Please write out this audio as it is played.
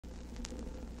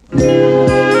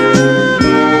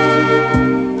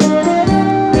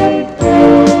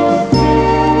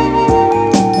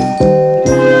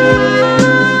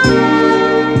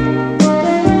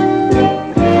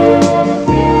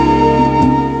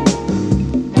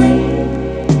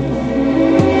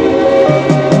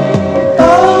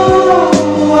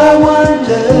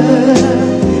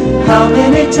How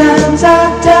many times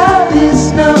I've dialed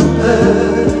this number.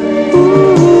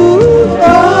 Ooh,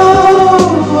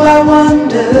 oh, I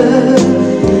wonder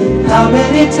how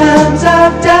many times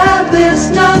I've dialed this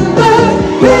number.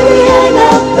 Baby, hang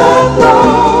up the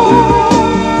phone.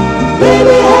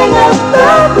 Baby, hang up the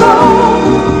phone.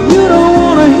 You don't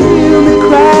wanna hear me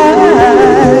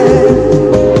cry.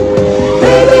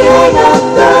 Baby, hang up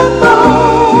the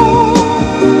phone.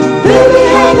 Baby,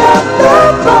 hang up the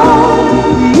phone.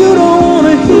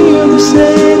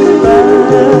 Say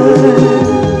goodbye.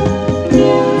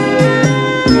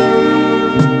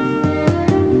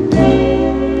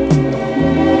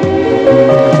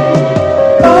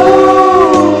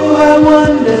 Oh, I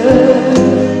wonder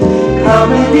how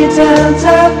many times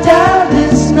I've dialed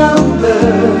this number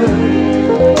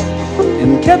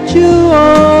and kept you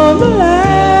on the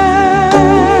line.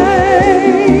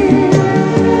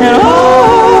 And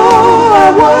oh, I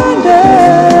wonder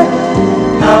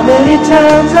how many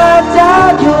times I've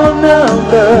dialed your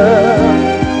number.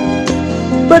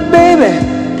 But baby,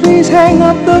 please hang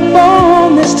up the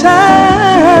phone this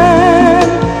time,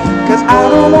 'cause I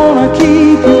don't wanna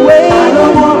keep you waiting. I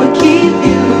don't wanna keep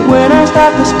you. When I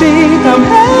start to speak, I'm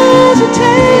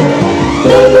hesitating.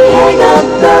 Baby, hang up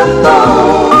the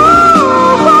phone.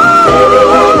 Baby,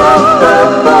 hang up the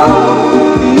phone.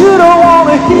 You don't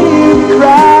wanna hear me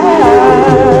cry.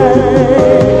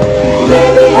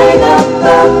 Baby, hang up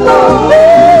the phone.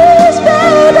 Please,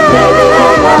 baby. Baby,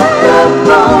 hang up the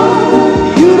phone.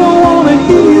 You don't wanna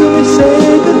hear me say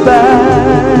goodbye.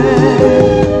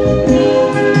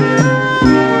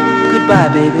 Goodbye,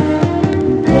 baby.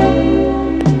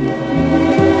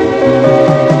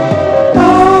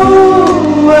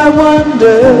 Oh, I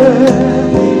wonder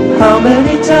how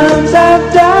many times I've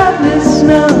dialed this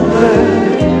number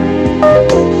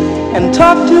and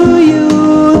talked to you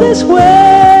this way.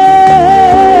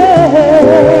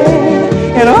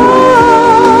 And oh,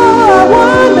 I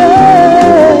wonder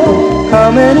how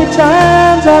many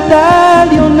times I've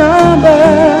dialed your number.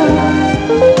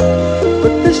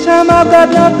 But this time I've got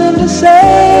nothing to say,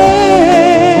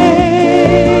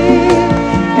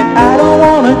 and I don't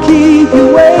wanna keep you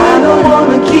waiting. I don't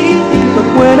wanna keep you. But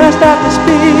when I start to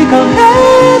speak, I'm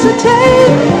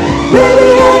hesitating. Baby,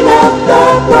 hang up the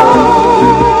phone.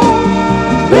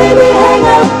 Baby, hang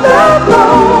up the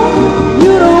phone.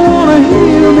 You don't wanna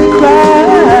hear me cry.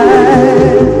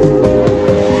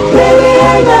 Baby,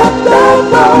 hang up the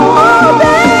phone. Oh,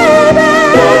 baby.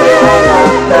 Baby, hang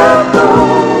up the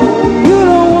phone. You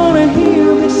don't wanna hear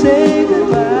me say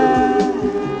goodbye.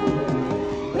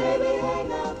 Baby, hang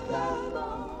up the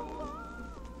phone.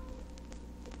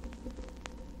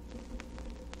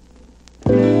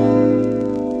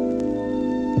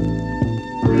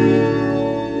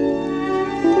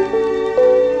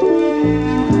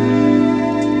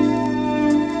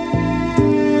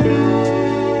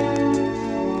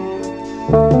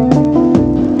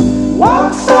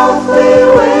 Walk softly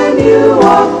when you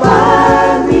walk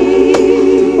by me,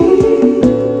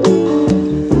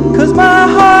 'cause my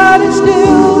heart is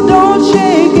still, don't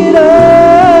shake it up.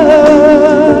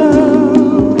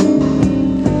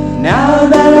 Now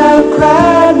that I've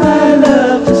cried my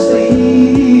love to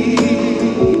sleep,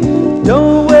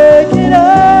 don't wake it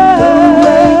up. Don't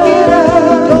wake it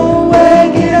up. Don't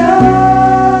wake it up.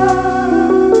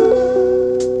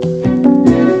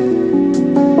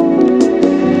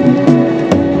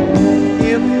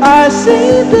 If I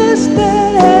see this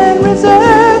and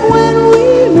reserve when we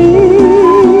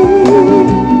meet,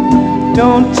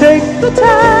 don't take the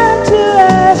time.